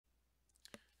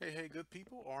Hey, good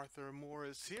people. Arthur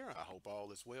Morris here. I hope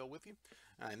all is well with you.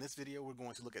 In this video, we're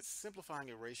going to look at simplifying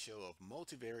a ratio of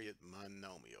multivariate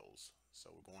monomials.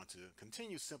 So we're going to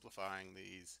continue simplifying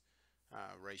these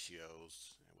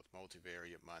ratios with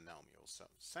multivariate monomials. So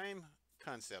same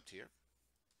concept here.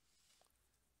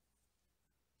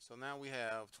 So now we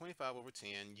have 25 over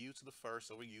 10, u to the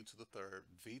first over u to the third,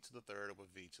 v to the third over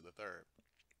v to the third.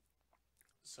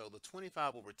 So the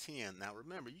 25 over 10, now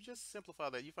remember, you just simplify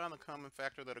that. You find the common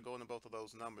factor that'll go into both of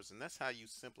those numbers, and that's how you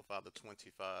simplify the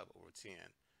 25 over 10.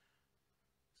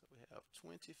 So we have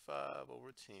 25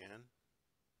 over 10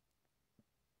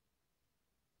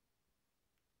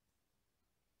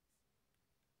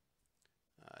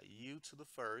 u to the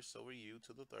first over u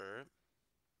to the third,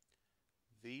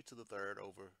 v to the third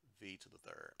over v to the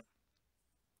third.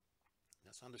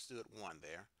 That's understood 1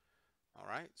 there. All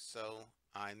right, so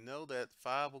I know that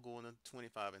 5 will go into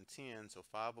 25 and 10, so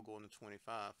 5 will go into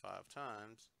 25 5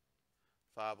 times.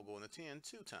 5 will go into 10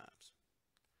 2 times.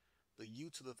 The u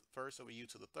to the first over u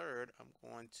to the third, I'm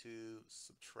going to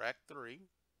subtract 3.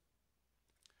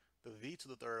 The v to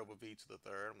the third over v to the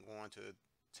third, I'm going to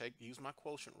use my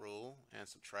quotient rule and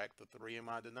subtract the 3 in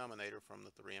my denominator from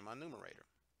the 3 in my numerator.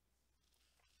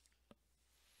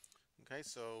 Okay,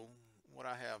 so what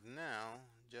I have now,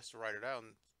 just to write it out,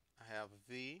 I have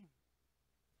v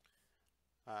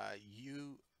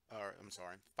I'm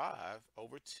sorry, 5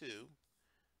 over 2,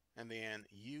 and then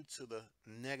u to the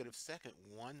negative second,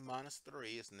 1 minus 3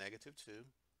 is negative 2.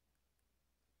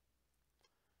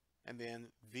 And then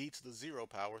v to the 0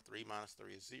 power, 3 minus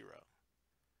 3 is 0.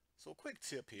 So a quick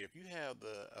tip here, if you have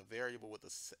a variable with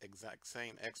the exact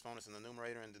same exponents in the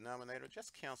numerator and denominator,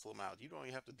 just cancel them out. You don't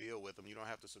even have to deal with them. You don't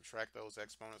have to subtract those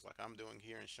exponents like I'm doing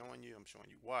here and showing you. I'm showing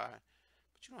you why,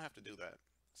 but you don't have to do that.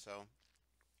 So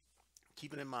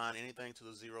keeping in mind, anything to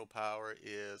the 0 power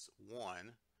is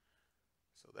 1.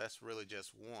 So that's really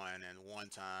just 1, and 1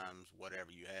 times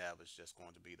whatever you have is just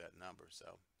going to be that number.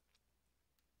 So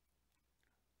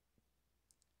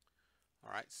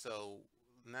all right, so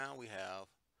now we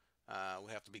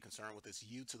have to be concerned with this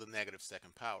u to the negative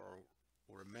second power.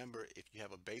 Remember, if you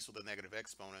have a base with a negative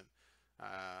exponent,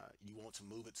 you want to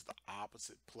move it to the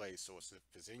opposite place. So if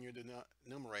it's in your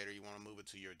numerator, you want to move it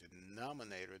to your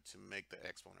denominator to make the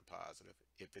exponent positive.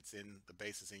 If it's in the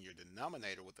base is in your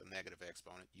denominator with a negative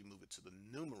exponent, you move it to the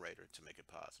numerator to make it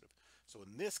positive. So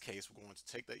in this case, we're going to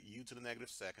take that u to the negative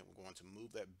second, we're going to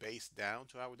move that base down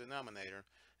to our denominator,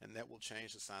 and that will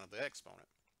change the sign of the exponent.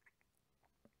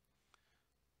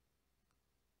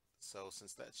 So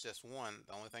since that's just 1,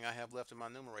 the only thing I have left in my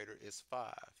numerator is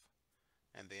 5.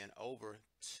 And then over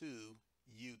 2u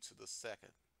to the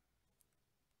second.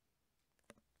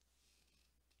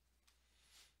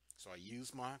 So I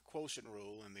used my quotient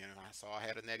rule, and then I saw I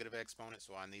had a negative exponent,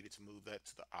 so I needed to move that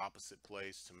to the opposite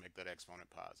place to make that exponent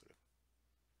positive.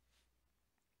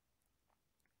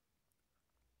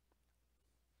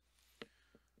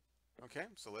 Okay,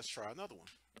 so let's try another one.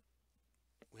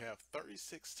 We have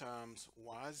 36 times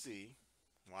yz,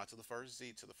 y to the first,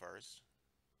 z to the first,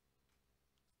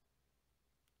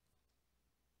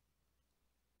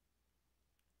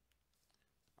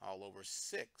 all over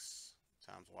 6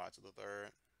 times y to the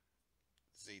third,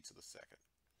 z to the second.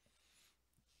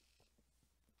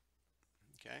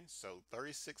 Okay, so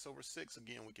 36 over 6,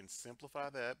 again, we can simplify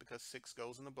that because 6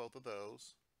 goes into both of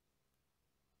those.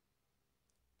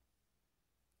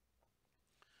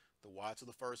 The y to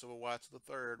the first over y to the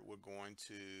third, we're going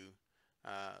to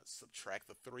subtract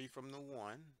the 3 from the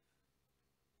 1.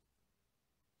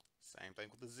 Same thing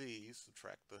with the z's,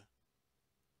 subtract the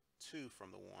 2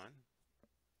 from the 1.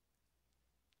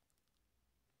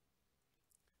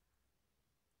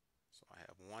 So I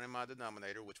have 1 in my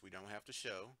denominator, which we don't have to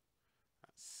show.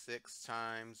 6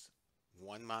 times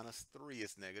 1 minus 3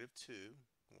 is negative 2,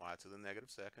 y to the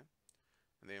negative second.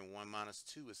 And then 1 minus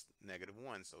 2 is negative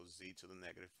 1, so z to the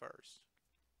negative first.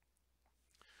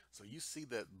 So you see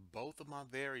that both of my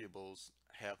variables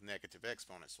have negative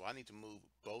exponents. So I need to move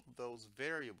both of those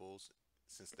variables,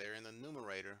 since they're in the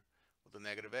numerator with a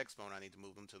negative exponent, I need to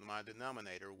move them to my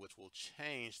denominator, which will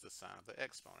change the sign of the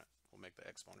exponent. Will make the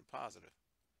exponent positive.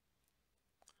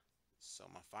 So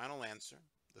my final answer,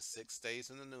 the 6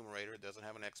 stays in the numerator. It doesn't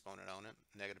have an exponent on it,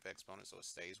 negative exponent, so it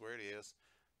stays where it is.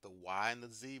 The y and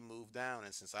the z move down,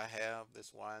 and since I have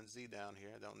this y and z down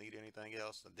here, I don't need anything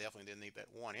else. I definitely didn't need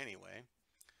that 1 anyway.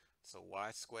 So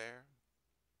y squared,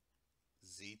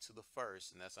 z to the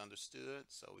first, and that's understood,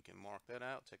 so we can mark that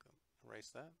out, erase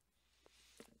that.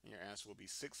 And your answer will be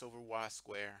 6 over y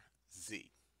squared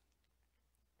z.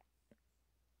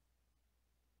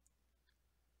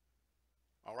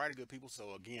 Alrighty, good people.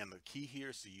 So again, the key here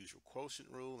is to use your quotient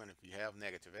rule, and if you have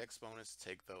negative exponents,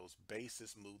 take those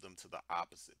bases, move them to the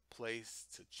opposite place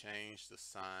to change the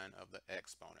sign of the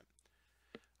exponent.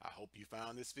 I hope you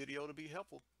found this video to be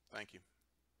helpful. Thank you.